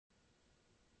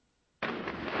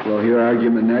We'll hear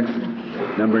argument next.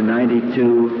 Number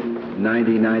 92,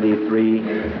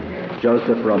 9093,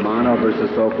 Joseph Romano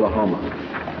versus Oklahoma.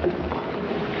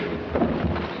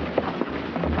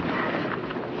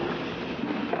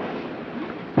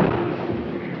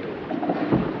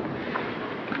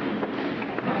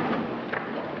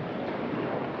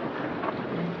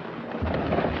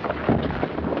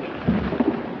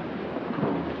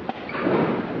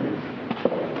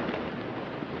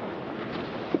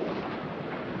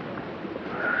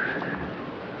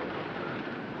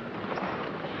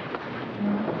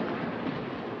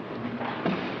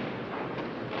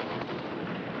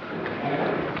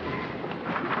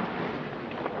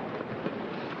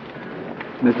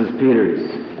 Mrs. Peters.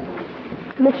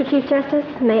 Mr. Chief Justice,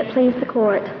 may it please the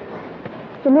Court.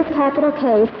 In this capital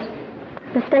case,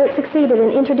 the State succeeded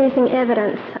in introducing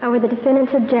evidence over the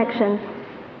defendant's objection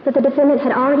that the defendant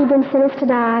had already been sentenced to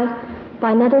die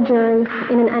by another jury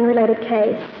in an unrelated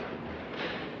case.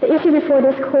 The issue before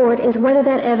this Court is whether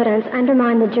that evidence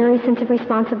undermined the jury's sense of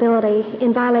responsibility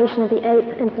in violation of the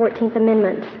 8th and 14th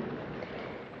Amendments.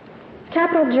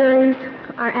 Capital juries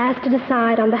are asked to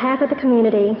decide on behalf of the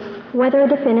community whether a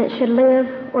defendant should live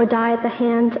or die at the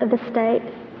hands of the state.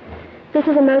 This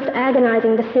is a most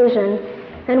agonizing decision,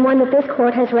 and one that this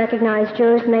Court has recognized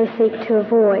jurors may seek to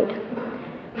avoid.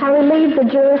 How relieved the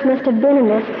jurors must have been in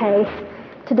this case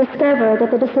to discover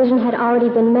that the decision had already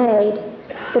been made,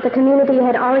 that the community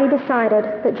had already decided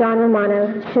that John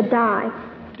Romano should die.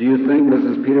 Do you think,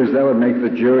 Mrs. Peters, that would make the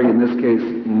jury in this case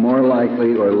more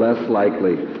likely or less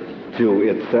likely to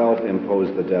itself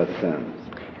impose the death sentence?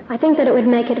 I think that it would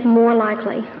make it more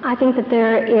likely. I think that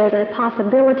there is a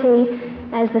possibility,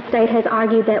 as the state has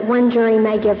argued, that one jury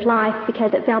may give life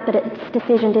because it felt that its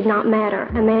decision did not matter.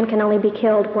 A man can only be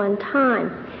killed one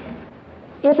time.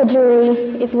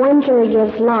 If one jury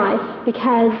gives life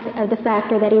because of the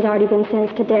factor that he's already been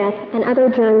sentenced to death, and other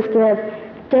juries give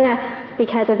death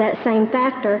because of that same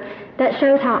factor, that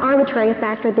shows how arbitrary a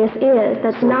factor this is.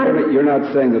 You're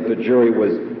not saying that the jury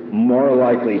was more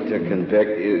likely to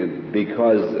convict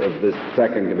because of this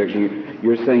second conviction.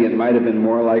 You're saying it might have been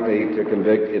more likely to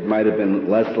convict, it might have been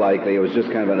less likely. It was just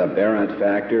kind of an aberrant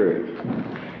factor.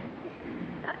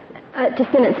 To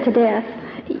sentence to death.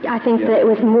 I think that it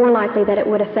was more likely that it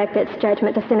would affect its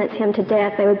judgment to sentence him to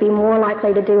death. They would be more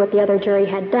likely to do what the other jury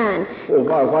had done.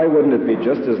 Well, why wouldn't it be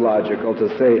just as logical to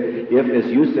say, if,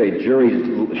 as you say,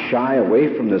 juries shy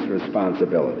away from this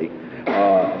responsibility,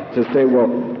 to say, well,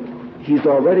 he's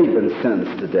already been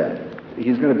sentenced to death.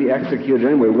 He's going to be executed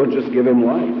anyway. We'll just give him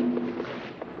life.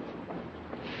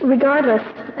 Regardless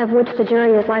of which the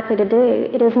jury is likely to do,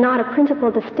 it is not a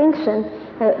principled distinction,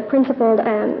 a principled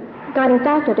guiding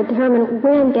factor to determine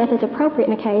when death is appropriate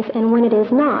in a case and when it is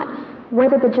not.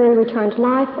 Whether the jury returned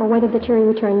life or whether the jury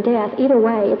returned death, either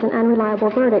way, it's an unreliable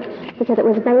verdict because it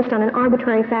was based on an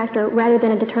arbitrary factor rather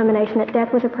than a determination that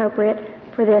death was appropriate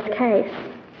for this case.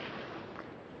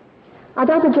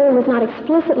 Although the jury was not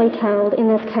explicitly told in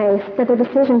this case that the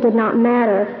decision did not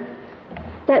matter,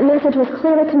 that message was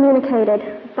clearly communicated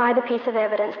by the piece of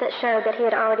evidence that showed that he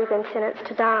had already been sentenced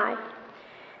to die.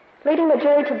 Leading the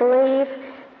jury to believe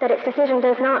that its decision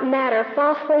does not matter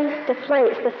falsely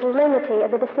deflates the solemnity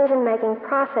of the decision-making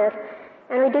process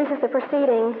and reduces the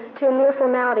proceeding to a mere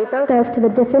formality, both as to the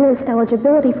defendant's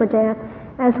eligibility for death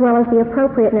as well as the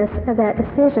appropriateness of that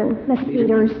decision. Ms.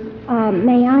 Peters,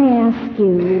 may I ask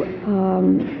you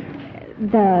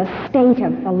the state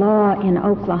of the law in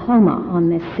Oklahoma on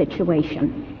this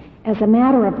situation? As a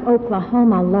matter of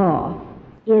Oklahoma law,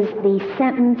 is the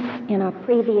sentence in a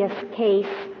previous case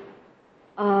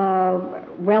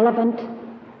relevant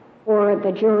for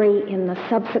the jury in the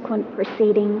subsequent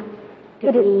proceeding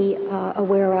to be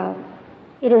aware of?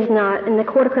 It is not. In the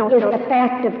Court of Criminal Appeals, is the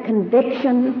fact of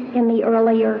conviction in the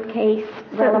earlier case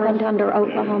relevant under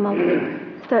Oklahoma law?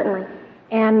 Certainly.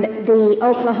 And the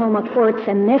Oklahoma courts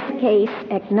in this case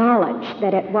acknowledged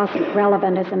that it wasn't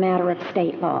relevant as a matter of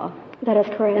state law. That is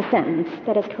correct. The sentence.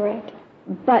 That is correct.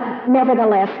 But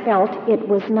nevertheless felt it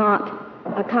was not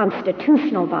a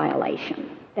constitutional violation,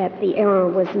 that the error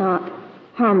was not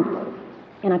harmful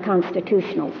in a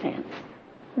constitutional sense.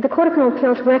 The Court of Criminal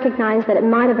Appeals recognized that it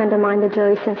might have undermined the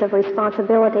jury's sense of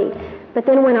responsibility, but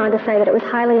then went on to say that it was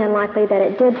highly unlikely that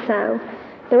it did so.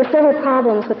 There were several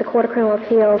problems with the Court of Criminal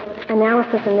Appeals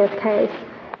analysis in this case.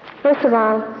 First of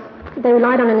all, they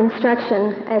relied on an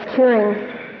instruction as curing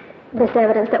this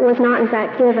evidence that was not in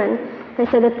fact given. They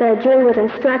said that the jury was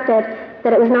instructed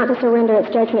that it was not to surrender its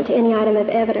judgment to any item of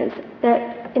evidence.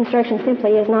 That instruction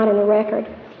simply is not in the record.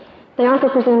 They also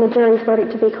presumed the jury's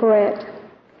verdict to be correct,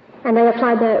 and they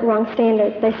applied the wrong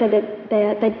standard. They said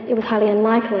that it was highly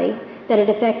unlikely that it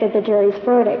affected the jury's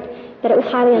verdict, that it was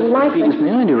highly unlikely. Peters,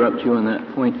 may I interrupt you on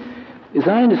that point? As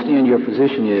I understand your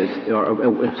position is,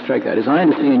 strike that, as I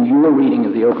understand your reading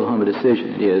of the Oklahoma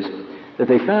decision is that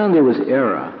they found there was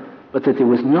error, but that there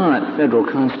was not federal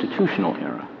constitutional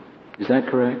error. Is that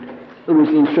correct? It was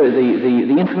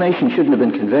the information shouldn't have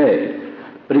been conveyed,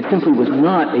 but it simply was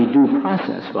not a due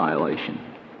process violation.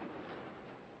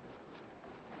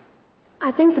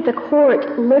 I think that the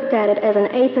court looked at it as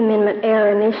an Eighth Amendment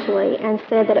error initially and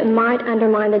said that it might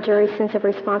undermine the jury's sense of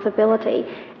responsibility,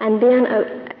 and then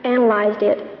analyzed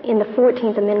it in the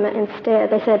 14th Amendment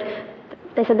instead. They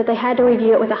said that they had to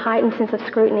review it with a heightened sense of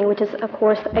scrutiny, which is, of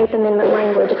course, the Eighth Amendment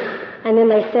language. And then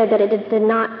they said that it did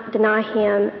not deny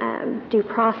him due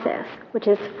process, which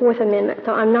is Fourth Amendment.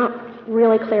 So I'm not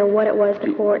really clear what it was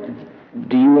the court.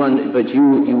 But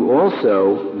you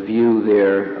also view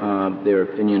their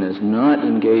opinion as not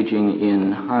engaging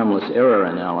in harmless error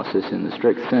analysis in the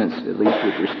strict sense, at least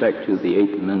with respect to the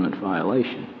Eighth Amendment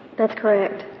violation. That's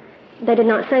correct. They did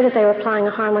not say that they were applying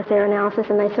a harmless error analysis,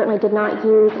 and they certainly did not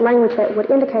use language that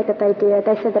would indicate that they did.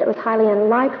 They said that it was highly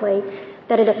unlikely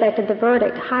that it affected the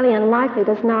verdict. Highly unlikely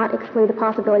does not exclude the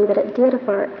possibility that it did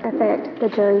affect the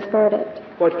jury's verdict.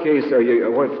 What case or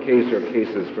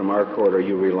cases from our court are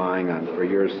you relying on for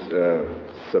your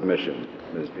submission,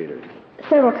 Ms. Peters?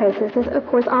 Several cases. There's, of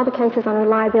course, all the cases on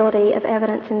reliability of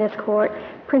evidence in this court,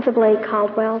 principally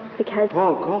Caldwell, because...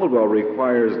 Caldwell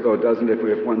requires, though, doesn't it,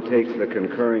 if one takes the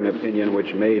concurring opinion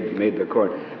which made the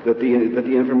court, that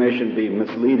the information be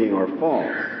misleading or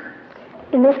false.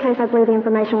 In this case, I believe the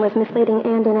information was misleading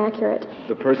and inaccurate.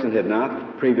 The person had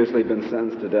not previously been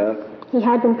sentenced to death? He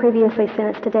had been previously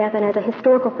sentenced to death, and as a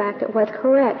historical fact, it was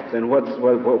correct. Then what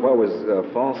was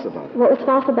false about it? What was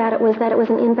false about it was that it was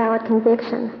an invalid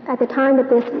conviction. At the time that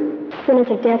this sentence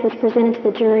of death was presented to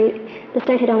the jury, the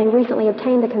state had only recently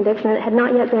obtained the conviction, and it had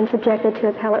not yet been subjected to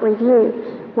appellate review.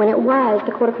 When it was,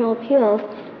 the Court of Criminal Appeals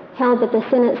held that the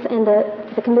sentence and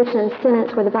the conviction and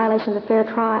sentence were the violation of a fair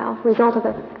trial, result of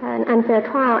an unfair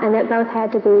trial, and that both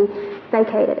had to be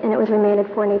vacated, and it was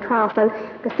remanded for a new trial. So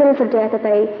the sentence of death that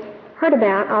they heard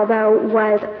about, although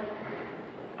was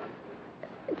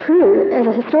true as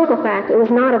a historical fact, it was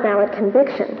not a valid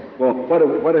conviction. Well,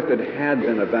 what if it had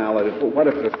been what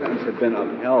if the sentence had been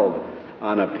upheld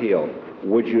on appeal?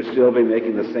 Would you still be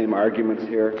making the same arguments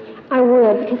here? I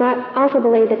would, because I also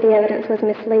believe that the evidence was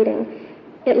misleading.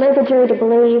 It led the jury to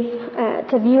believe,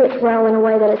 to view its role in a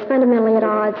way that is fundamentally at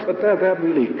odds. But that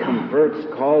really converts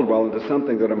Caldwell into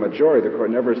something that a majority of the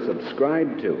court never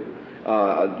subscribed to.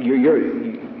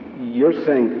 You're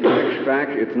saying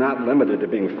it's not limited to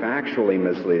being factually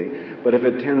misleading, but if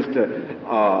it tends to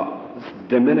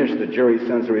diminish the jury's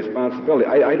sense of responsibility,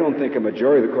 I don't think a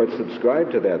majority of the court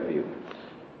subscribed to that view.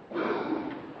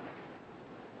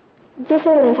 This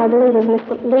evidence, I believe, is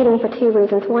misleading for two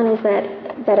reasons. One is that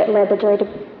it led the jury to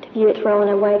view its role in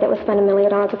a way that was fundamentally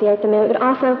at odds with the Eighth Amendment, but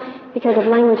also because of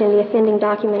language in the offending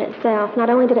document itself. Not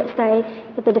only did it say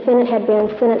that the defendant had been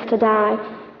sentenced to die,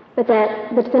 but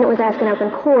that the defendant was asked in open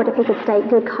court if he could state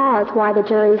good cause why the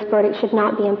jury's verdict should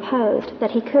not be imposed, that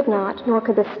he could not, nor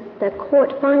could the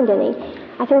court find any.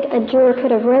 I think a juror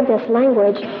could have read this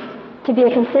language to be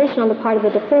a concession on the part of the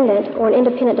defendant or an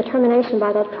independent determination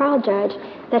by the trial judge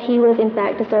that he was in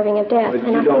fact deserving of death. But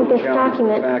and I think this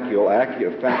document... the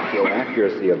factual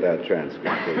accuracy of that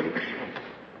transcript.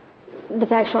 The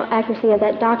factual accuracy of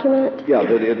that document? Yeah,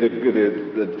 did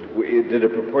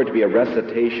it purport to be a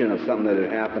recitation of something that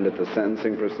had happened at the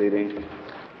sentencing proceeding?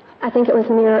 I think it was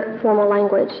mere formal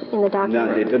language in the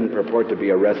document. No, it didn't purport to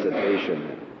be a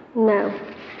recitation. No.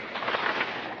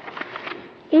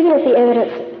 Even if the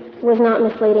evidence was not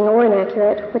misleading or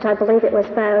inaccurate, which I believe it was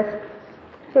both,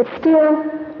 it still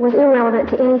was irrelevant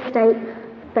to any state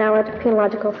valid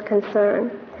penological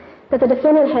concern. That the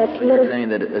defendant had committed... You're saying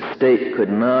that a state could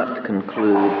not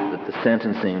conclude that the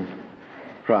sentencing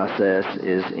process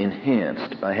is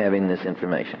enhanced by having this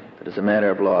information. That as a matter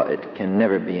of law, it can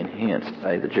never be enhanced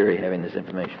by the jury having this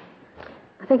information.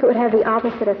 I think it would have the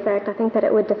opposite effect. I think that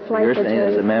it would deflate the jury. You're saying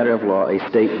as a matter of law, a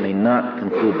state may not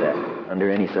conclude that under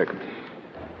any circumstance.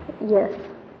 Yes.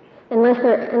 Unless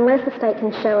the state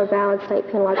can show a valid state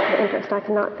penological interest, I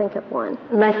cannot think of one.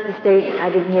 Unless the state, I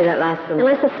didn't hear that last one.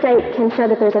 Unless the state can show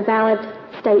that there's a valid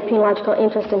state penological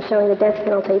interest in showing the death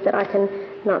penalty, that I can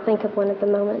not think of one at the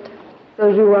moment. So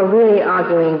you are really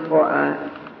arguing for a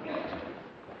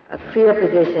clear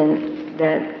position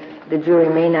that the jury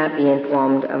may not be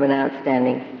informed of an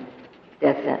outstanding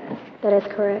death sentence. That is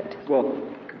correct. Well,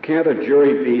 Can't a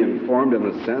jury be informed in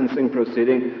the sentencing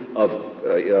proceeding of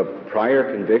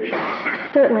prior convictions?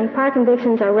 Certainly. Prior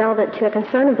convictions are relevant to a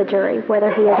concern of the jury,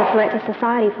 whether he is a threat to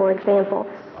society, for example.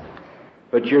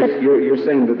 But you're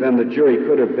saying that then the jury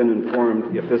could have been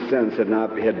informed, if this sentence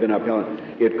had been upheld,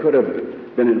 it could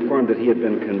have been informed that he had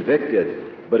been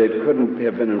convicted, but it couldn't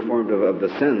have been informed of the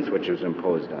sentence which was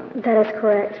imposed on him. That is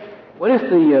correct. What if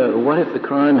the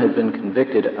crime had been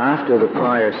convicted after the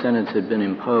prior sentence had been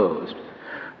imposed,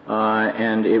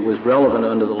 and it was relevant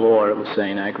under the law, it was, say,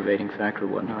 an aggravating factor or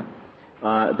whatnot,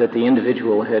 that the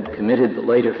individual had committed the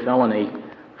later felony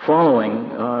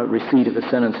following receipt of a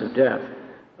sentence of death?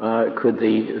 Could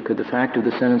the fact of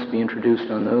the sentence be introduced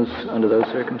under those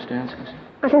circumstances?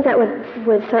 I think that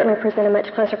would certainly present a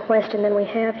much closer question than we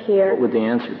have here. What would the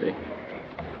answer be?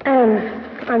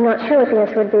 I'm not sure what the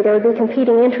answer would be. There would be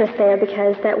competing interest there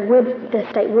because the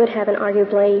state would have an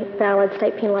arguably valid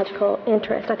state penological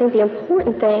interest. I think the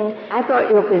important thing... I thought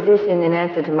your position in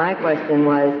answer to my question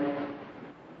was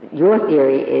your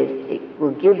theory is it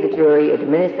will give the jury a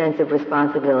diminished sense of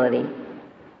responsibility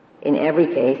in every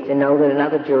case to know that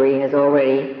another jury has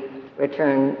already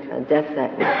returned a death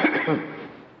sentence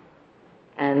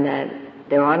and that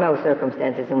there are no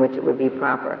circumstances in which it would be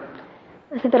proper.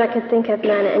 I said that I could think of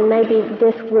none, and maybe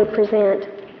this would present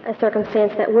a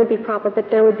circumstance that would be proper, but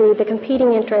there would be the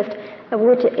competing interest of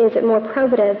which is it more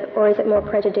probative or is it more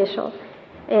prejudicial?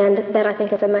 And that, I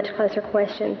think, is a much closer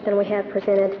question than we have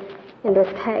presented in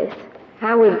this case.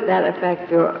 How would that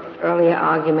affect your earlier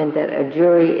argument that a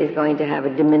jury is going to have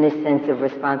a diminished sense of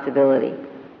responsibility?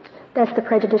 That's the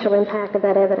prejudicial impact of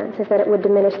that evidence, is that it would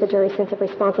diminish the jury's sense of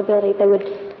responsibility. They would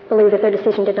believe that their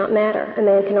decision did not matter. A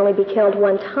man can only be killed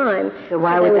one time. So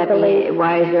why would that be?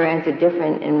 Why is your answer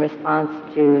different in response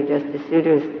to Justice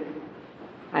Souter's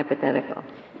hypothetical?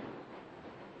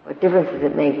 What difference does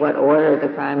it make what order the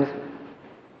crimes,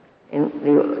 in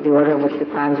the order in which the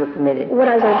crimes were committed? What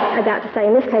I was about to say,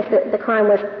 in this case, the crime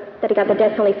that he got the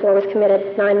death penalty for was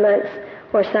committed 9 months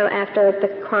or so after the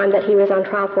crime that he was on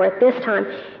trial for at this time.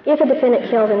 If a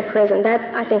defendant kills in prison, that,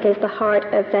 I think, is the heart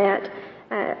of that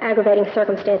aggravating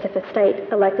circumstance if the state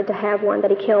elected to have one,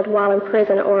 that he killed while in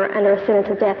prison or under a sentence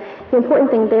of death. The important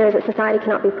thing there is that society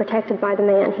cannot be protected by the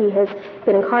man. He has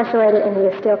been incarcerated and he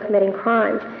is still committing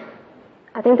crimes.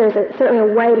 I think there's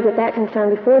certainly a way to get that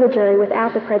concern before the jury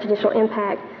without the prejudicial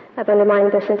impact of undermining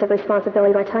their sense of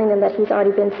responsibility by telling them that he's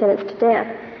already been sentenced to death.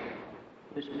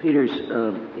 Mr. Peters,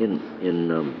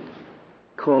 in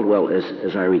Caldwell,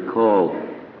 as I recall,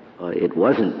 it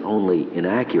wasn't only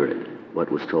inaccurate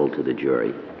what was told to the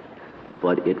jury,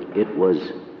 but it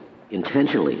was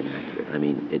intentionally inaccurate. I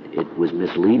mean, it was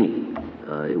misleading.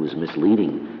 It was a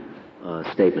misleading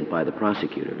statement by the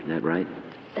prosecutor. Isn't that right?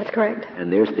 That's correct.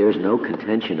 And there's no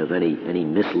contention of any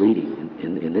misleading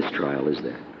in this trial, is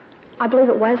there? I believe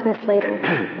it was misleading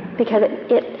because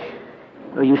it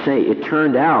Oh, you say it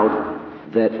turned out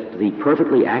that the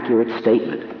perfectly accurate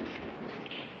statement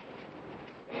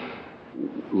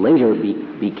later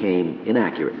became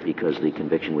inaccurate because the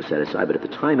conviction was set aside. But at the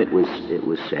time it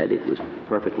was said, it was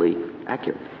perfectly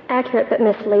accurate. Accurate but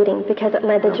misleading because it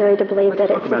led the jury to believe that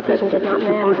its decision did not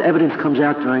matter. Suppose evidence comes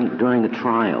out during the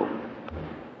trial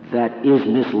that is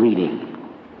misleading.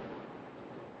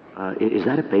 Is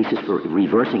that a basis for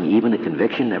reversing even the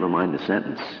conviction, never mind the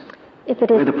sentence? If it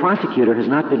is, where the prosecutor has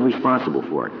not been responsible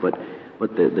for it, but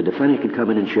the defendant could come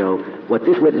in and show what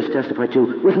this witness testified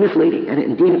to was misleading, and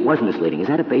indeed it was misleading. Is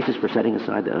that a basis for setting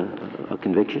aside a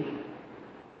conviction?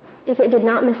 if it did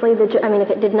not mislead if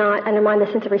it did not undermine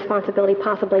the sense of responsibility,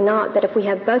 possibly not. But if we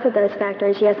have both of those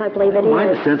factors, yes, I believe it is. Mind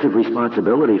the sense of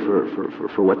responsibility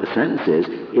for what the sentence is.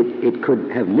 It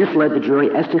could have misled the jury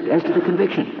as to the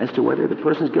conviction, as to whether the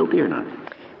person is guilty or not.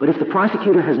 But if the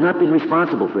prosecutor has not been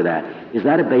responsible for that, is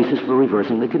that a basis for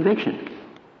reversing the conviction?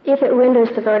 If it renders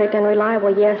the verdict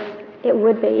unreliable, yes, it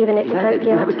would be, even if do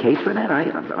you have a case for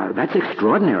that? That's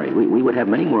extraordinary. We would have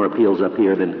many more appeals up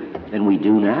here than we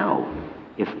do now.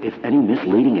 If any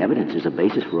misleading evidence is a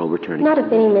basis for overturning. Not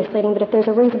if any misleading, but if there's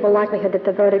a reasonable likelihood that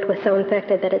the verdict was so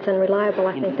infected that it's unreliable,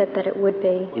 I think that it would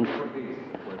be.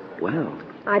 Well.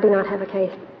 I do not have a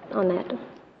case on that.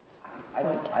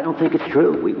 I don't think it's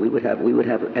true. We would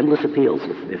have endless appeals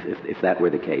if that were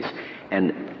the case.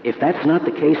 And if that's not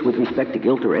the case with respect to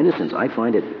guilt or innocence, I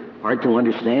find it hard to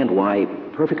understand why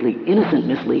perfectly innocent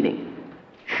misleading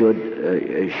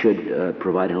should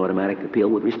provide an automatic appeal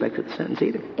with respect to the sentence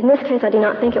either. In this case, I do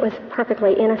not think it was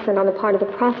perfectly innocent on the part of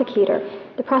the prosecutor.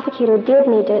 The prosecutor did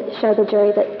need to show the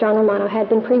jury that John Romano had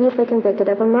been previously convicted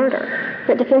of a murder.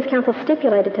 But defense counsel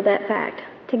stipulated to that fact.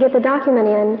 To get the document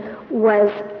in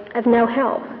was of no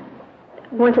help.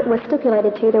 once it was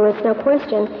stipulated to, there was no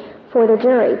question for the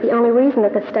jury. The only reason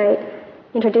that the state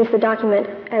introduced the document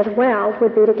as well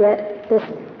would be to get this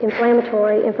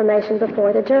inflammatory information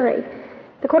before the jury.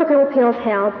 The Court of Criminal Appeals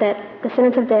held that the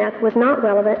sentence of death was not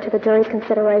relevant to the jury's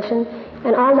consideration,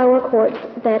 and all lower courts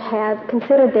that have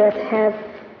considered this have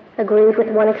agreed with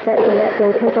one exception, that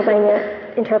being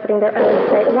Pennsylvania interpreting their own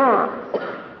state law.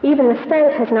 Even the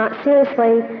state has not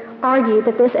seriously argued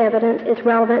that this evidence is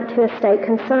relevant to a state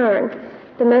concern.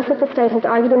 The most that the state has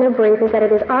argued in their brief is that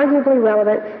it is arguably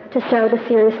relevant to show the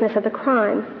seriousness of the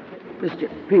crime. Mr.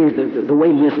 Peters, the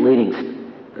way misleading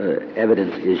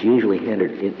evidence is usually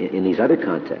handled in these other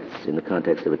contexts, in the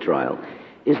context of a trial,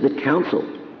 is that counsel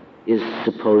is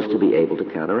supposed to be able to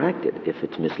counteract it. If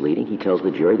it's misleading, he tells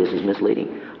the jury this is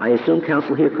misleading. I assume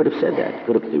counsel here could have said that.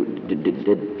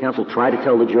 Did counsel try to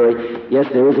tell the jury, yes,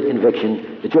 there is a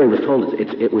conviction? The jury was told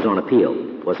it was on appeal,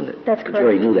 wasn't it? That's correct. The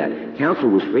jury knew that. Counsel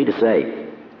was free to say,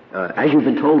 as you've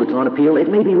been told it's on appeal, it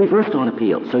may be reversed on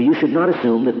appeal. So you should not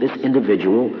assume that this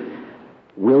individual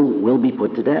will be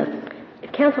put to death.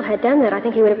 If counsel had done that, I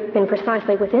think he would have been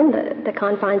precisely within the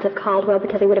confines of Caldwell,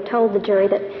 because he would have told the jury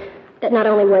that not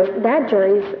only was that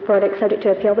jury's verdict subject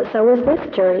to appeal, but so was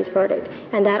this jury's verdict.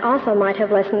 And that also might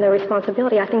have lessened their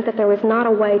responsibility. I think that there was not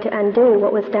a way to undo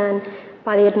what was done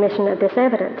by the admission of this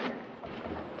evidence.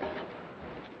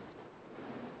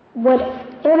 What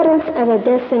evidence of a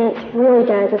death sentence really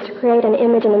does is to create an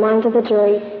image in the minds of the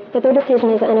jury that their decision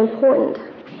is unimportant,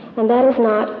 and that is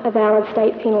not a valid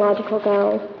state penological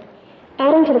goal.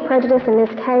 Adding to the prejudice in this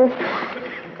case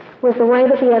was the way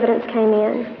that the evidence came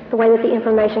in, the way that the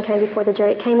information came before the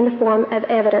jury. It came in the form of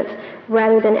evidence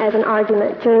rather than as an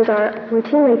argument. Jurors are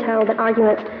routinely told that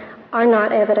arguments are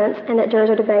not evidence and that jurors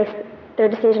are to base their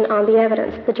decision on the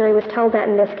evidence. The jury was told that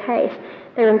in this case.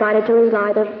 They were invited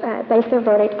to base their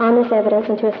verdict on this evidence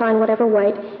and to assign whatever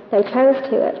weight they chose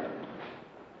to it.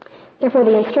 Therefore,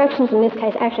 the instructions in this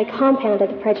case actually compounded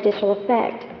the prejudicial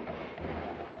effect.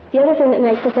 The other thing that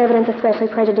makes this evidence especially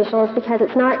prejudicial is because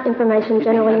it's not information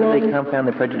generally known. How did they compound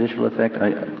the prejudicial effect?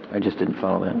 I just didn't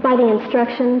follow that. By the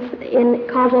instructions. In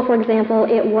Caldwell, for example,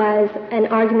 it was an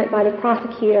argument by the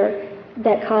prosecutor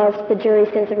that caused the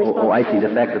jury's sense of responsibility. Oh, I see.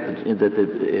 The fact that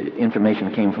the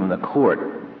information came from the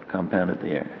court compounded the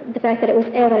error. The fact that it was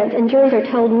evidence. And juries are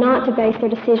told not to base their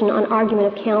decision on argument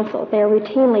of counsel. They are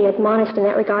routinely admonished in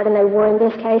that regard, and they were in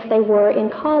this case, they were in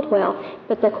Caldwell.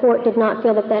 But the court did not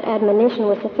feel that that admonition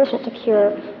was sufficient to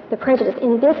cure the prejudice.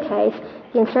 In this case,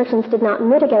 the instructions did not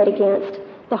mitigate against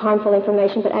the harmful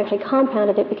information, but actually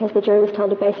compounded it because the jury was told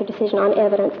to base their decision on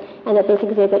evidence and that this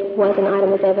exhibit was an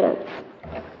item of evidence.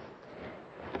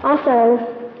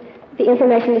 Also, the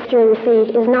information this jury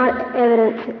received is not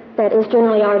evidence that is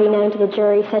generally already known to the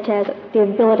jury, such as the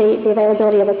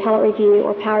availability of appellate review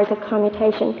or powers of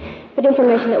commutation, but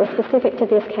information that was specific to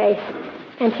this case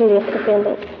and to this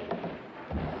defendant.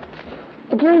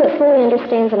 A jury that fully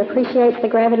understands and appreciates the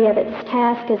gravity of its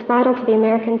task is vital to the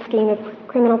American scheme of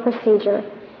criminal procedure.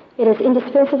 It is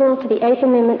indispensable to the Eighth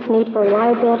Amendment's need for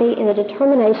reliability in the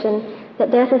determination that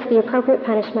death is the appropriate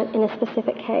punishment in a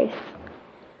specific case.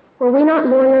 Were we not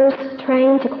lawyers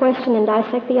trained to question and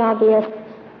dissect the obvious,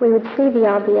 we would see the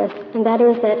obvious, and that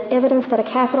is that evidence that a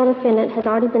capital defendant has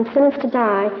already been sentenced to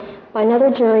die by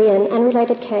another jury in an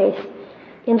unrelated case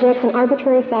injects an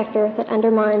arbitrary factor that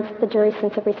undermines the jury's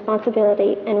sense of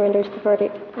responsibility and renders the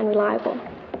verdict unreliable.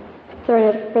 If there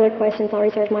are no further questions, I'll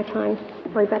reserve my time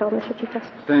for rebuttal, Mr. Chief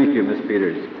Justice. Thank you, Ms.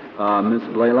 Peters.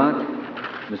 Ms. Blaylock?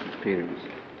 Mrs. Peters.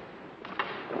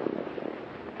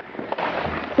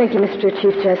 Thank you, Mr.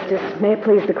 Chief Justice. May it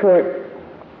please the Court.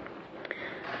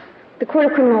 The Court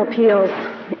of Criminal Appeals,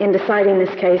 in deciding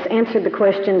this case, answered the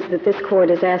questions that this Court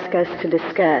has asked us to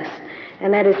discuss,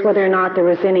 and that is whether or not there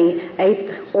was any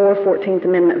 8th or 14th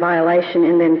Amendment violation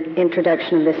in the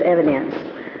introduction of this evidence.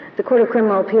 The Court of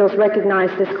Criminal Appeals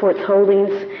recognized this Court's holdings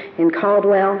in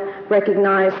Caldwell,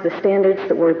 recognized the standards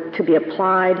that were to be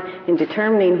applied in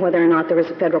determining whether or not there was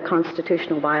a federal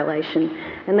constitutional violation,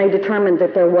 and they determined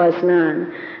that there was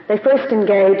none. They first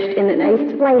engaged in an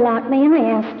Mrs. Blaylock, may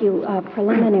I ask you a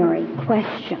preliminary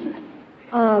question?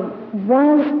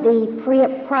 Was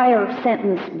the prior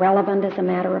sentence relevant as a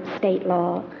matter of state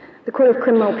law? The Court of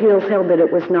Criminal Appeals held that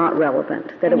it was not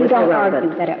relevant, that it was irrelevant. You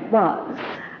don't argue that it was?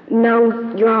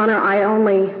 No, Your Honor,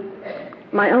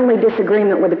 my only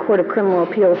disagreement with the Court of Criminal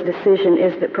Appeals decision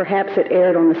is that perhaps it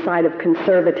erred on the side of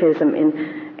conservatism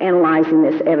in analyzing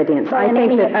this evidence. Well, I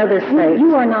think that other states...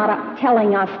 You are not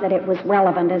telling us that it was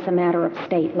relevant as a matter of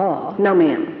state law. No,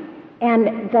 ma'am.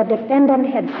 And the defendant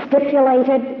had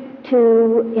stipulated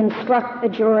to instruct the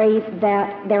jury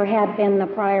that there had been the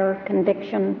prior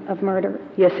conviction of murder?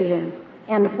 Yes, he had.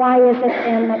 And why is it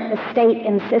then that the state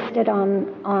insisted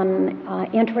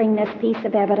on entering this piece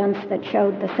of evidence that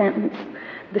showed the sentence?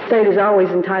 The state is always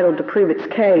entitled to prove its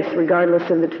case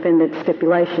regardless of the defendant's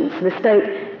stipulations. The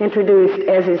state introduced,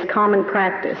 as is common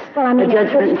practice, a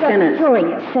judgment and sentence.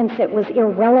 Curious, since it was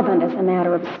irrelevant as a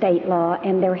matter of state law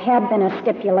and there had been a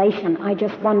stipulation, I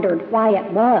just wondered why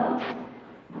it was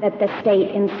that the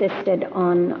state insisted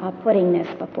on putting this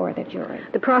before the jury.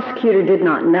 The prosecutor did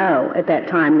not know at that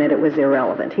time that it was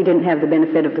irrelevant. He didn't have the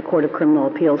benefit of the Court of Criminal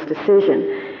Appeals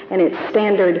decision. And its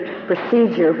standard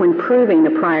procedure when proving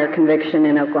the prior conviction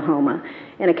in Oklahoma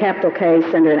in a capital case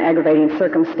under an aggravating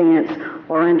circumstance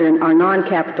or under our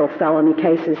non-capital felony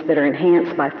cases that are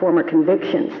enhanced by former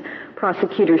convictions,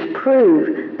 prosecutors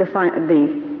prove the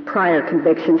prior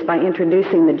convictions by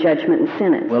introducing the judgment and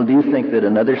sentence. Well, do you think that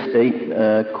another state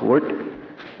court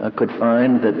could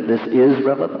find that this is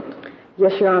relevant?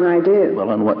 Yes, Your Honor, I do.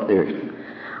 Well, on what theory?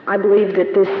 I believe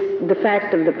that the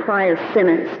fact of the prior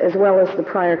sentence as well as the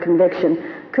prior conviction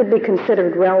could be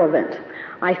considered relevant.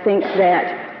 I think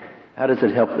that... How does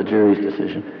it help the jury's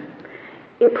decision?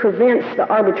 It prevents the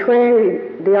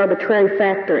arbitrary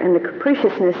factor and the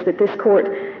capriciousness that this court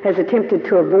has attempted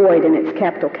to avoid in its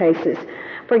capital cases.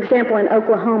 For example, in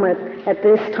Oklahoma at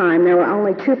this time, there were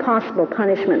only two possible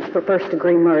punishments for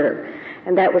first-degree murder,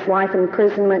 and that was life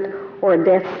imprisonment or a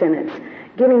death sentence.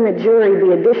 Giving the jury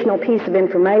the additional piece of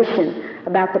information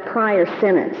about the prior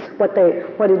sentence, what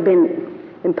had been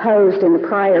imposed in the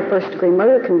prior first-degree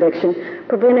murder conviction,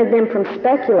 prevented them from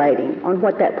speculating on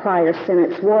what that prior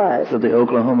sentence was. So the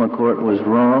Oklahoma court was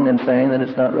wrong in saying that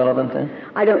it's not relevant then?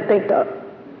 I don't think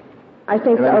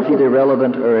it's either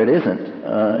relevant or it isn't.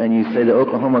 And you say the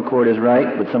Oklahoma court is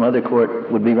right, but some other court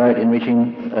would be right in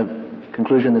reaching a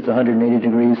conclusion that's 180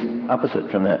 degrees opposite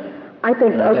from that. I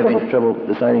think having trouble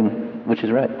deciding which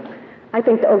is right. I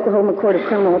think the Oklahoma Court of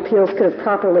Criminal Appeals could have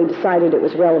properly decided it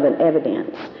was relevant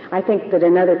evidence. I think that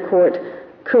another court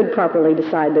could properly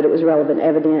decide that it was relevant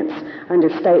evidence under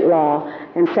state law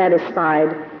and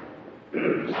satisfied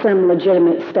some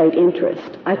legitimate state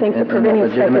interest. I think that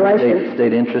preventing speculation...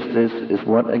 State interest is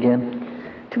what again?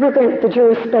 To prevent the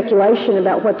jury's speculation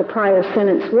about what the prior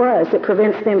sentence was. It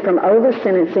prevents them from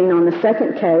over-sentencing on the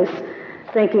second case,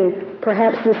 thinking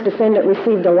perhaps this defendant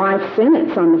received a life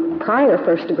sentence on the prior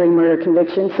first-degree murder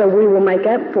conviction, so we will make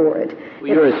up for it. Well,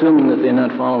 you're assuming that they're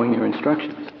not following your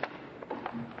instructions.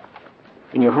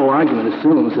 And your whole argument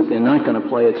assumes that they're not going to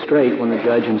play it straight when the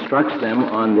judge instructs them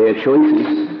on their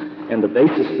choices and the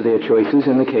basis for their choices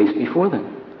in the case before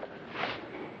them.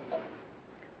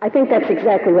 I think that's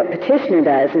exactly what petitioner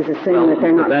does, is assume that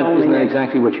they're not following it. Isn't that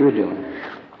exactly what you're doing?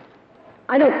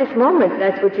 I don't, at this moment,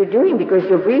 that's what you're doing, because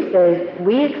your brief says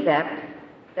we accept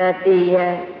that the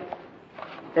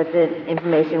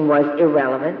information was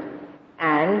irrelevant,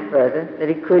 and further, that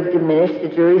it could diminish the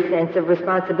jury's sense of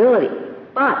responsibility.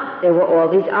 But there were all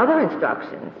these other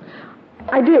instructions.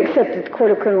 I do accept that the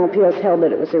Court of Criminal Appeals held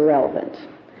that it was irrelevant,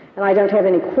 and I don't have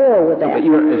any quarrel with that. But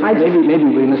maybe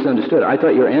we misunderstood. I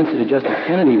thought your answer to Justice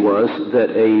Kennedy was that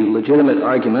a legitimate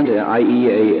argument,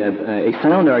 i.e. a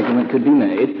sound argument, could be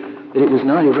made that it was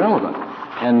not irrelevant.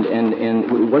 And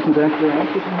wasn't that your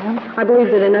answer to him? I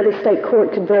believe that another state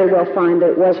court could very well find that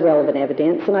it was relevant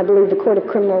evidence, and I believe the Court of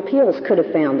Criminal Appeals could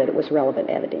have found that it was relevant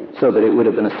evidence. So that it would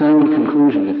have been a sound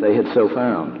conclusion if they had so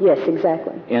found. Yes,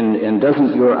 exactly. And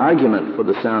doesn't your argument for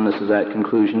the soundness of that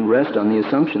conclusion rest on the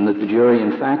assumption that the jury,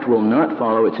 in fact, will not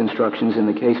follow its instructions in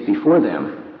the case before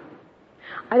them?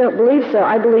 I don't believe so.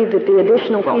 I believe that the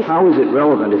additional piece... Well, how is it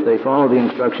relevant if they follow the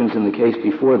instructions in the case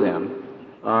before them?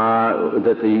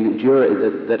 That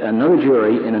another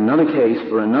jury in another case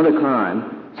for another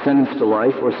crime sentenced to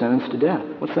life or sentenced to death.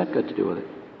 What's that got to do with it?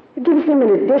 It gives them an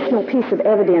additional piece of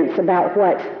evidence about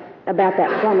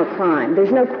that former crime.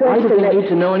 There's no question. Why do they need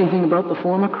to know anything about the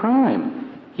former crime?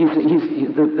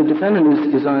 The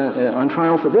defendant is on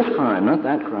trial for this crime, not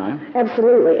that crime.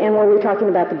 Absolutely. And when we're talking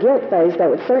about the guilt phase, that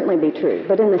would certainly be true.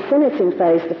 But in the sentencing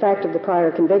phase, the fact of the prior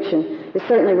conviction is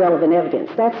certainly relevant evidence.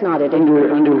 That's not it.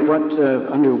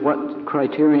 Under what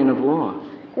criterion of law?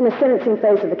 In the sentencing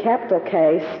phase of the capital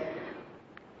case,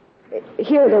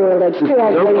 here there were alleged two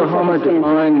aggravating circumstances. Does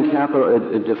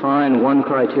Oklahoma define one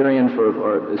criterion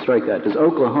or strike that? Does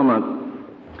Oklahoma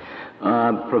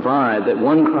provide that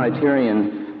one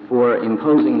criterion for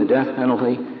imposing the death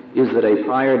penalty is that a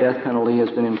prior death penalty has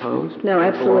been imposed? No,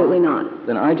 absolutely not.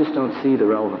 Then I just don't see the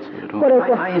relevance of it at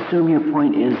all. I assume your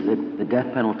point is that the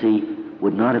death penalty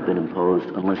would not have been imposed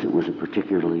unless it was a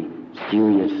particularly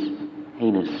serious,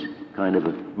 heinous kind of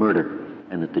a murder,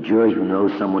 and that the jury who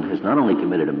knows someone has not only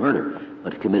committed a murder,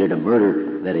 but committed a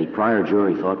murder that a prior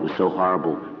jury thought was so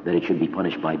horrible that it should be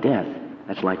punished by death,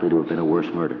 That's likely to have been a worse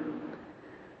murder.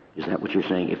 Is that what you're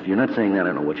saying? If you're not saying that, I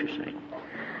don't know what you're saying.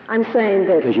 I'm saying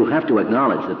that... Because you have to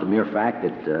acknowledge that the mere fact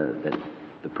that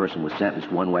the person was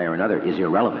sentenced one way or another is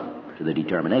irrelevant to the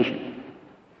determination,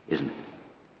 isn't it?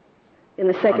 In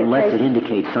the second Unless case... it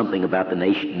indicates something about the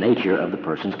nature of the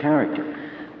person's character.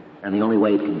 And the only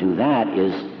way it can do that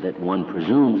is that one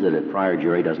presumes that a prior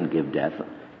jury doesn't give death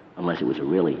unless it was a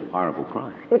really horrible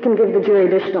crime. It can give the jury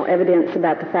additional evidence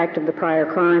about the fact of the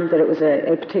prior crime, that it was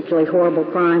a particularly horrible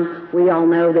crime. We all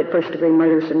know that first-degree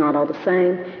murders are not all the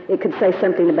same. It could say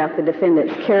something about the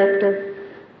defendant's character,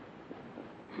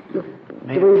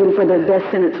 the reason for the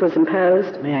death sentence was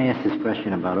imposed. May I ask this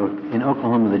question about, in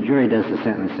Oklahoma, the jury does the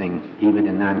sentencing even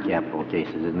in non-capital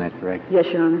cases, isn't that correct? Yes,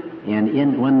 Your Honor.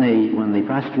 And when the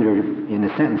prosecutor in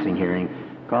a sentencing hearing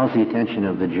calls the attention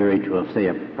of the jury to, say,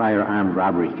 a prior armed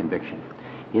robbery conviction,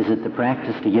 is it the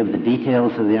practice to give the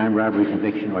details of the armed robbery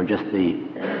conviction or just the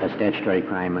statutory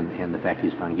crime and the fact he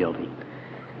was found guilty?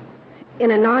 In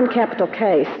a non-capital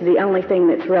case, the only thing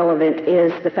that's relevant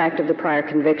is the fact of the prior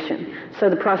conviction.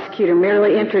 So the prosecutor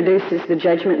merely introduces the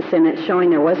judgment and sentence showing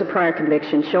there was a prior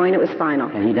conviction, showing it was final.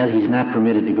 And he's not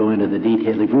permitted to go into the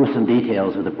gruesome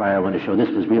details of the prior one to show this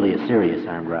was really a serious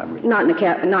armed robbery. Not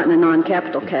in a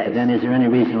non-capital case. But then is there any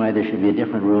reason why there should be a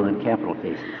different rule in capital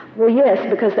cases? Well, yes,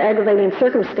 because the aggravating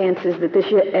circumstances that this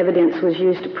evidence was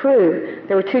used to prove,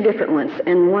 there were two different ones.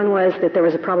 And one was that there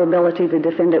was a probability the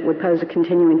defendant would pose a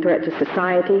continuing threat to society.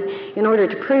 In order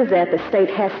to prove that, the state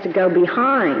has to go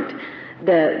behind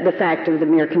the fact of the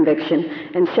mere conviction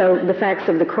and show the facts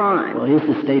of the crime. Well, is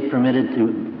the state permitted to,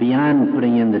 beyond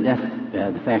putting in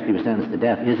the fact he was sentenced to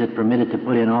death, is it permitted to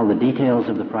put in all the details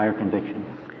of the prior conviction?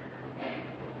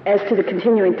 As to the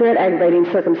continuing threat aggravating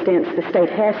circumstance, the state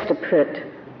has to put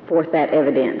forth that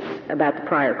evidence about the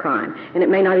prior crime. And it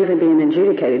may not even be an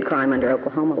adjudicated crime under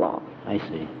Oklahoma law. I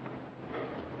see.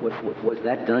 Was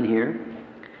that done here?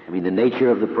 I mean, the nature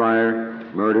of the prior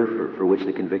murder for which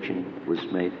the conviction was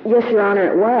made? Yes, Your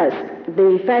Honor, it was.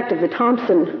 The fact of the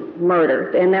Thompson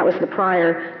murder, and that was the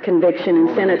prior conviction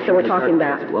and sentence that we're talking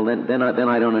about. Well, then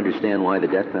I don't understand why the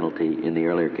death penalty in the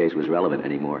earlier case was relevant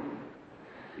anymore.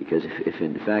 Because if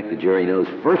in fact the jury knows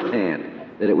firsthand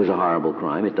that it was a horrible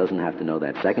crime, it doesn't have to know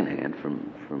that secondhand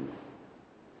from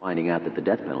finding out that the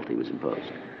death penalty was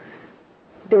imposed.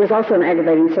 There was also an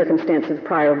aggravating circumstance of the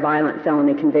prior violent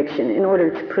felony conviction. In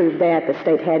order to prove that, the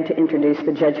state had to introduce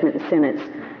the judgment and sentence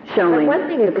showing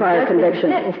the prior conviction.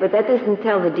 Sentence, but that doesn't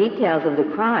tell the details of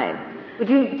the crime. Would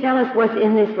you tell us what's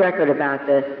in this record about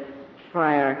the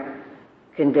prior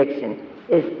conviction?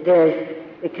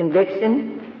 There's the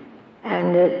conviction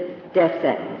and the death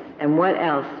sentence. And what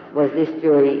else was this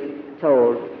jury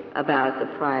told about the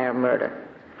prior murder?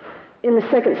 In the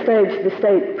second stage, the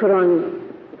state put on...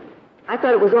 I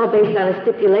thought it was all based on a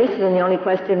stipulation, and the only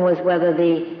question was whether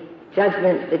the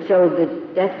judgment that showed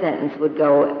the death sentence would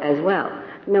go as well.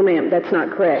 No, ma'am, that's not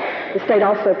correct. The state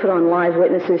also put on live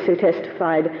witnesses who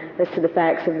testified as to the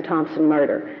facts of the Thompson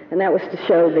murder, and that was to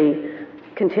show the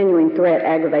continuing threat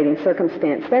aggravating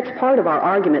circumstance. That's part of our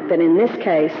argument that in this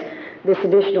case, this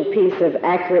additional piece of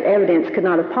accurate evidence could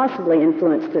not have possibly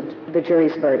influenced the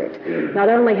jury's verdict. Not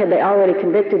only had they already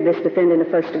convicted this defendant of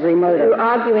first-degree murder. You're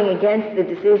arguing against the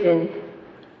decision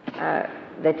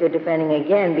that you're defending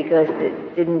again because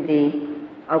didn't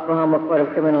the Oklahoma Court of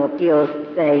Criminal Appeals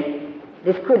say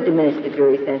this could diminish the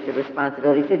jury's sense of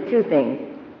responsibility? It said two things.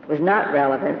 It was not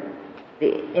relevant.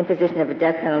 The imposition of a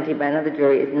death penalty by another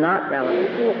jury is not relevant.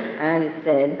 And it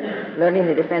said learning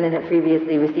the defendant had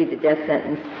previously received a death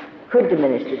sentence could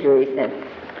diminish the jury's sense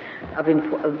of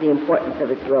the importance of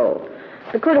its role.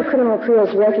 The Court of Criminal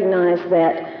Appeals recognized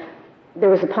that there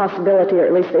was a possibility, or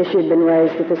at least the issue had been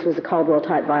raised, that this was a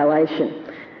Caldwell-type violation.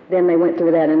 Then they went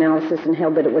through that analysis and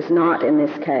held that it was not in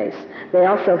this case. They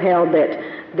also held that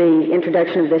the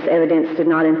introduction of this evidence did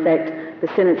not infect the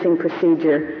sentencing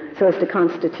procedure so as to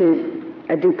constitute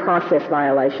a due process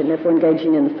violation, therefore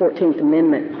engaging in the 14th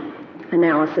Amendment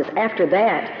analysis. After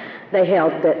that, they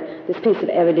held that this piece of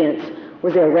evidence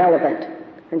was irrelevant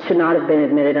and should not have been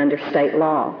admitted under state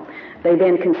law. They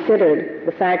then considered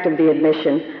the fact of the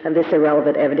admission of this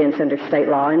irrelevant evidence under state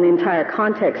law in the entire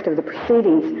context of the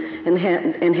proceedings and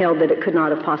held that it could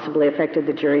not have possibly affected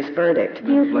the jury's verdict.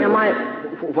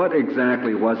 What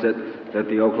exactly was it that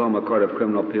the Oklahoma Court of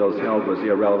Criminal Appeals held was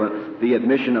irrelevant? The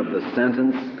admission of the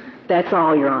sentence? That's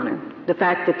all, Your Honor. The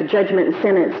fact that the judgment and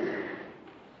sentence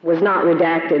was not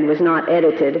redacted, was not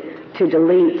edited to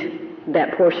delete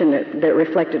that portion that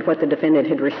reflected what the defendant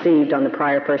had received on the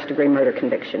prior first-degree murder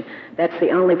conviction. That's the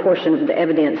only portion of the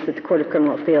evidence that the Court of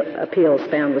Criminal Appeals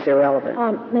found was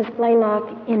irrelevant. Ms.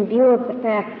 Blaylock, in view of the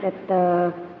fact that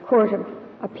the Court of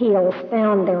Appeals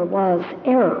found there was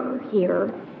error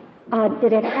here,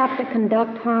 did it have to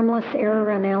conduct harmless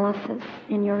error analysis,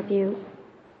 in your view?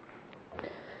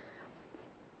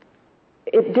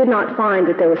 It did not find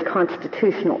that there was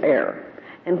constitutional error.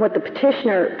 And what the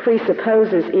petitioner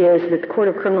presupposes is that the Court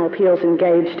of Criminal Appeals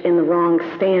engaged in the wrong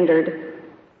standard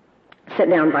set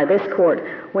down by this court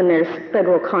when there's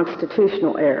federal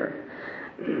constitutional error.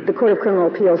 The Court of Criminal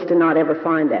Appeals did not ever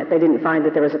find that. They didn't find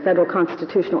that there was a federal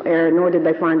constitutional error, nor did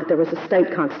they find that there was a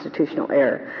state constitutional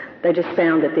error. They just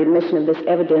found that the admission of this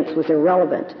evidence was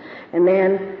irrelevant. And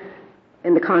then,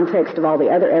 in the context of all the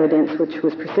other evidence which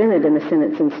was presented in the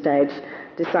sentencing stage,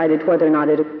 decided whether or not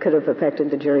it could have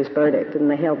affected the jury's verdict, and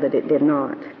they held that it did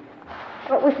not.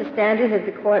 What was the standard that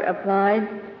the court applied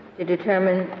to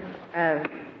determine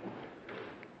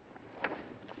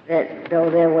that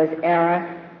though there was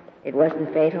error, it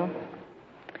wasn't fatal?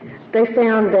 They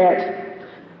found that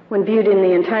when viewed in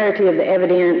the entirety of the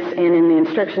evidence and in the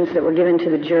instructions that were given to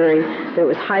the jury, that it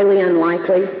was highly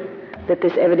unlikely that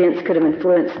this evidence could have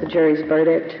influenced the jury's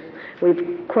verdict.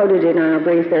 We've quoted in our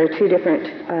brief there are two different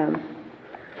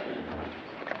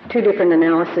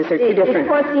analyses or two different... The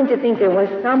court seemed to think there was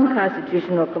some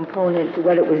constitutional component to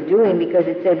what it was doing because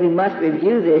it said we must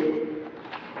review this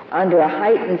under a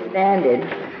heightened standard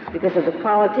because of the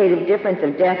qualitative difference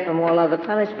of death from all other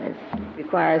punishments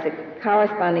requires a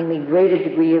correspondingly greater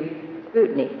degree of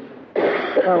scrutiny.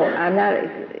 So I'm not...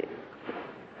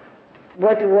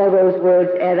 What do all those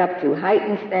words add up to?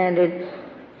 Heightened standard,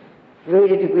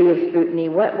 greater degree of scrutiny.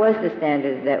 What was the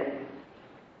standard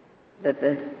that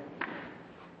the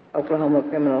Oklahoma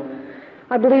criminal...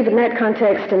 I believe in that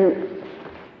context, and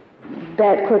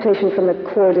that quotation from the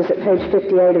court is at page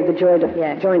 58 of the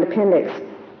joint appendix.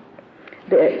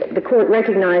 The court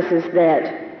recognizes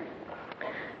that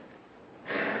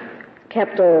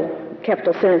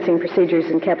capital sentencing procedures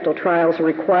and capital trials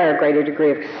require a greater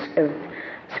degree of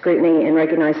scrutiny and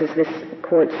recognizes this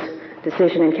court's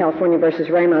decision in California versus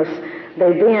Ramos.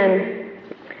 They then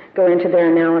go into their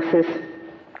analysis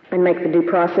and make the due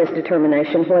process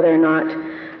determination whether or not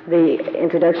the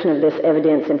introduction of this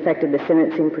evidence infected the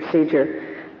sentencing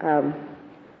procedure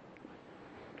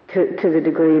to the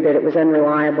degree that it was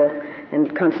unreliable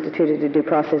and constituted a due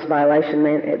process violation.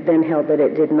 It then held that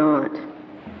it did not.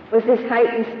 Was this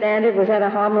heightened standard, was that a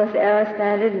harmless error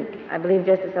standard? I believe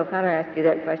Justice O'Connor asked you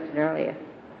that question earlier.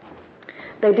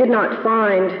 They did not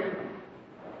find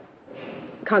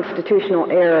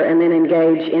constitutional error and then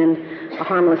engage in a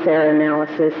harmless error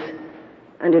analysis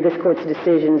under this court's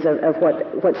decisions of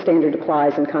what standard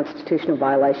applies in constitutional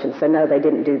violations. So no, they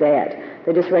didn't do that.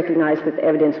 They just recognized that the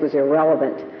evidence was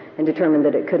irrelevant and determined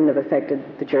that it couldn't have affected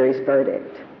the jury's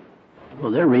verdict.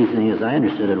 Well, their reasoning, as I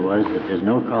understood it, was that there's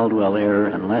no Caldwell error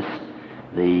unless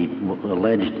the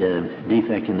alleged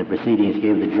defect in the proceedings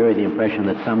gave the jury the impression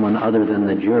that someone other than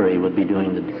the jury would be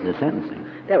doing the sentencing.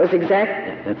 That was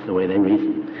exactly... That's the way they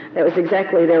reasoned. That was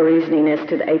exactly their reasoning as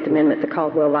to the Eighth Amendment, the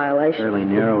Caldwell violation. Fairly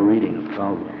narrow reading of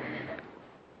Caldwell.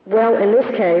 Well, in this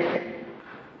case,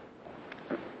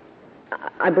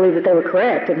 I believe that they were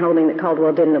correct in holding that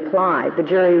Caldwell didn't apply. The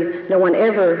jury, no one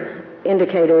ever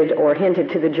indicated or hinted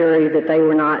to the jury that they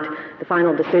were not the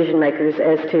final decision makers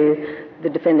as to the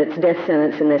defendant's death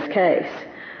sentence in this case.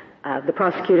 The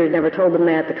prosecutor never told them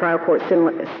that. The trial court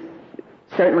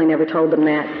certainly never told them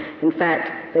that. In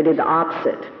fact, they did the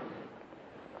opposite.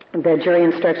 The jury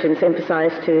instructions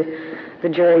emphasized to the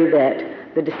jury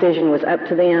that the decision was up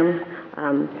to them.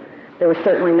 There was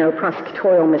certainly no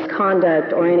prosecutorial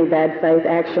misconduct or any bad faith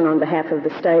action on behalf of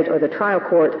the state or the trial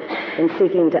court in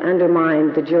seeking to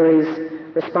undermine the jury's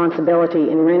responsibility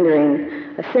in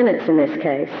rendering a sentence in this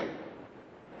case.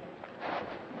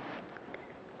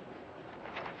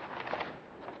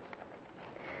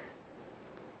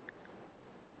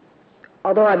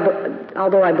 Although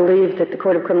I believe that the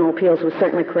Court of Criminal Appeals was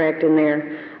certainly correct in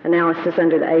their analysis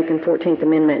under the 8th and 14th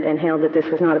Amendment and held that this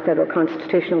was not a federal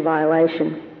constitutional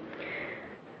violation,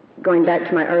 going back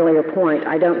to my earlier point,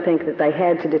 I don't think that they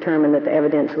had to determine that the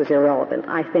evidence was irrelevant.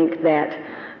 I think that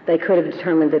they could have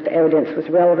determined that the evidence was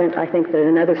relevant. I think that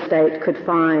another state could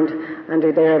find,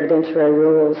 under their evidentiary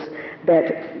rules,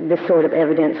 that this sort of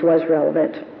evidence was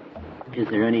relevant. Do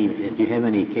you have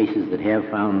any cases that have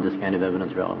found this kind of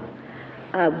evidence relevant?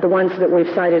 The ones that we've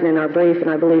cited in our brief, and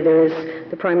I believe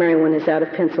the primary one is out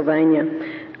of Pennsylvania.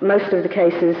 Most of the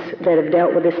cases that have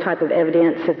dealt with this type of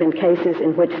evidence have been cases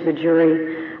in which the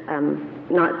jury,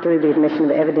 not through the admission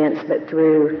of evidence, but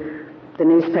through the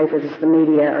newspapers, the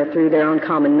media, or through their own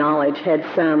common knowledge, had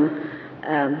some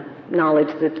knowledge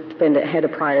that the defendant had a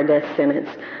prior death sentence.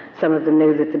 Some of them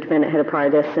knew that the defendant had a prior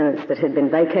death sentence that had been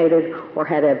vacated or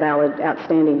had a valid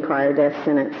outstanding prior death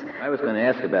sentence. I was going to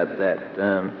ask about that.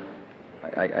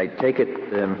 I take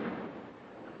it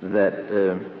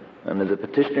that under the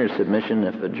petitioner's submission,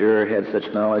 if a juror had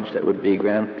such knowledge, that would be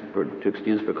ground to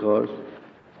excuse for cause?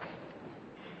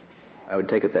 I would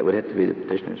take it that would have to be the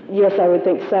petitioner's. Yes, I would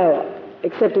think so.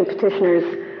 Accepting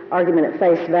petitioner's argument at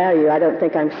face value, I don't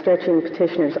think I'm stretching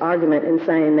petitioner's argument in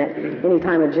saying that any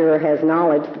time a juror has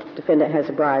knowledge that the defendant has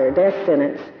a prior death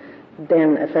sentence,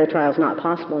 then a fair trial is not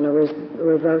possible and a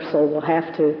reversal will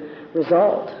have to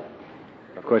result.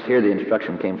 Of course, here the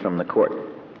instruction came from the court,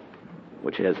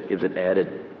 which gives it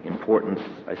added importance,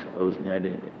 I suppose.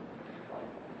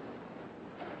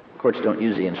 Courts don't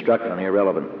usually instruct on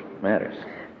irrelevant matters.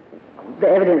 The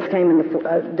evidence came in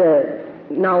the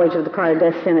knowledge of the prior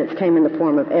death sentence came in the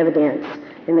form of evidence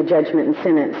in the judgment and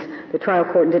sentence. The trial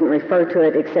court didn't refer to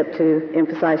it except to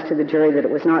emphasize to the jury that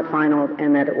it was not final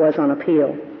and that it was on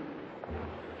appeal.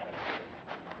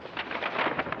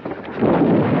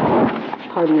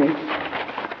 Pardon me.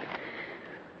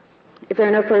 If there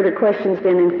are no further questions,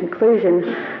 then in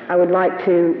conclusion, I would like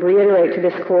to reiterate to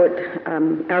this court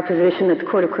our position that the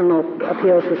Court of Criminal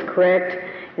Appeals was correct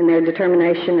in their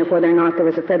determination of whether or not there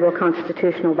was a federal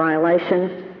constitutional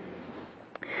violation,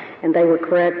 and they were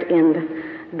correct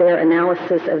in their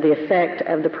analysis of the effect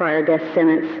of the prior death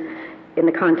sentence in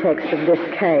the context of this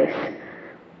case.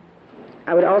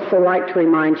 I would also like to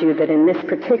remind you that in this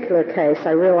particular case,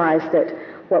 I realize that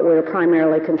what we're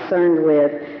primarily concerned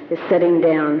with is setting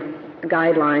down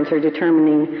guidelines or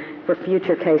determining for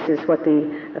future cases what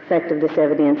the effect of this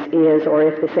evidence is or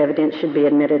if this evidence should be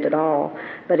admitted at all.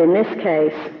 But in this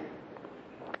case,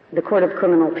 the Court of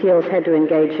Criminal Appeals had to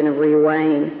engage in a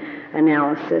reweighing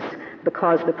analysis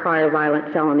because the prior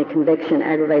violent felony conviction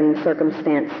aggravating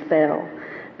circumstance fell.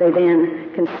 They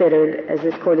then considered, as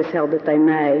this court has held that they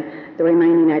may, the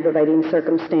remaining aggravating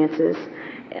circumstances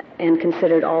and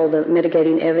considered all the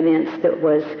mitigating evidence that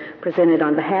was presented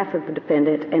on behalf of the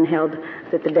defendant and held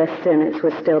that the death sentence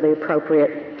was still the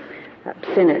appropriate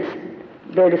sentence.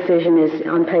 Their decision is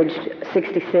on page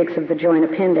 66 of the joint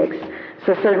appendix.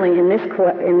 So certainly in this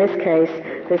case,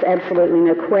 there's absolutely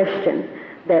no question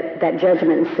that that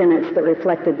judgment and sentence that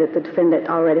reflected that the defendant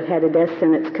already had a death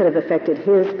sentence could have affected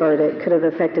his verdict, could have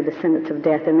affected the sentence of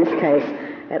death in this case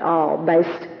at all,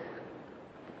 based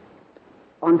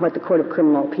on what the Court of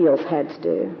Criminal Appeals had to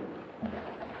do.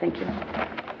 Thank you.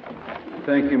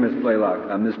 Thank you, Ms.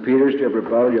 Blaylock. Ms. Peters, do you have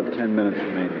rebuttal? You have 10 minutes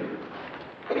remaining.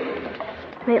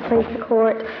 May it please the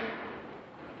Court.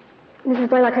 Mrs.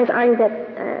 Blaylock has argued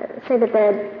that, say that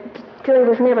the jury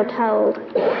was never told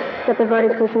that the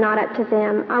verdict was not up to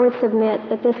them. I would submit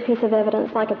that this piece of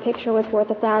evidence, like a picture, was worth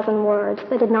 1,000 words.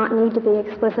 They did not need to be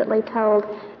explicitly told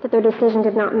that their decision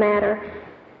did not matter.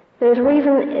 There is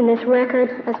reason in this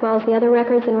record, as well as the other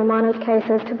records in Romano's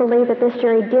cases, to believe that this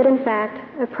jury did, in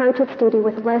fact, approach its duty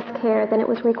with less care than it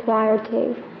was required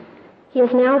to. He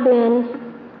has now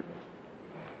been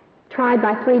tried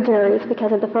by 3 juries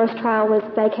because of the first trial was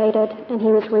vacated and he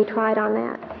was retried on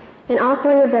that. In all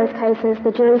 3 of those cases,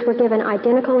 the juries were given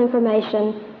identical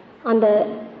information on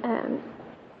the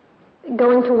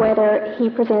going to whether he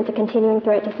presents a continuing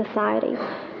threat to society.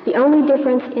 The only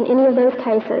difference in any of those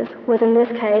cases was in this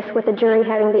case with the jury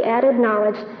having the added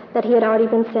knowledge that he had already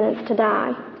been sentenced to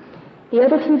die. The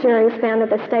other 2 juries found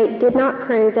that the state did not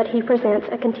prove that he presents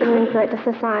a continuing threat to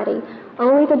society.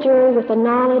 Only the jury with the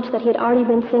knowledge that he had already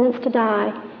been sentenced to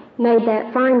die made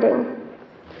that finding.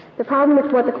 The problem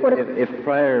with what the court... If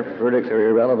prior verdicts are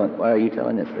irrelevant, why are you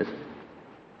telling us this?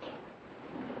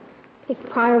 If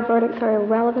prior verdicts are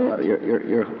irrelevant?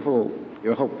 Your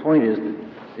whole point is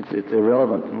that it's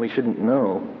irrelevant and we shouldn't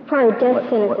know prior death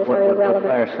sentences are irrelevant. What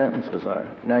prior sentences are.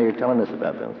 Now you're telling us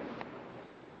about those.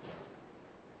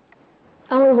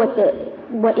 Only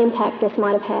what impact this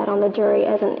might have had on the jury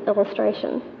as an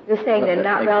illustration. You're saying they're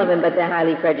not relevant, but they're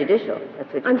highly prejudicial.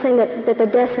 That's what I'm saying that the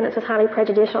death sentence was highly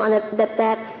prejudicial and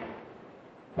that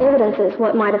evidences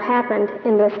what might have happened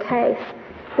in this case.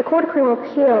 The Court of Criminal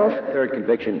Appeals... That third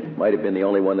conviction might have been the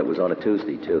only one that was on a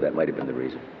Tuesday, too. That might have been the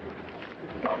reason.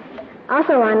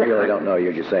 Also on... I really don't know.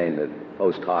 You're just saying that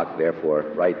post hoc, therefore,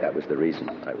 right, that was the reason.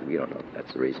 We don't know.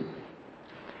 That's the reason.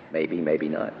 Maybe, maybe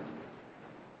not.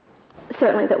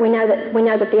 Certainly, but we know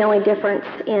that the only difference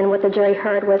in what the jury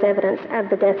heard was evidence of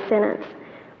the death sentence.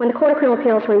 When the Court of Criminal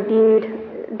Appeals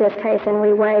reviewed this case and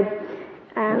reweighed,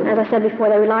 as I said before,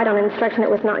 they relied on an instruction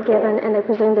that was not given, and they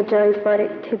presumed the jury's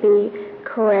verdict to be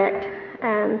correct.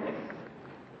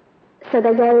 So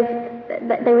they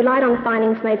relied on the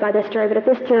findings made by this jury, but if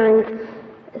this jury's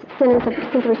sense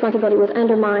of responsibility was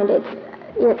undermined,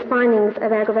 its findings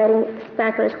of aggravating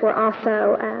factors were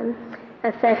also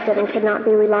affected and could not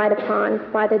be relied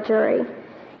upon by the jury.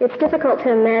 It's difficult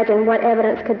to imagine what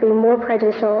evidence could be more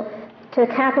prejudicial to a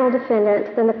capital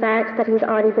defendant than the fact that he's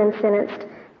already been sentenced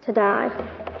to die.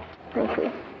 Thank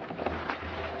you.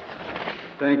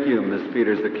 Thank you, Ms.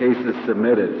 Peters. The case is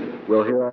submitted. We'll hear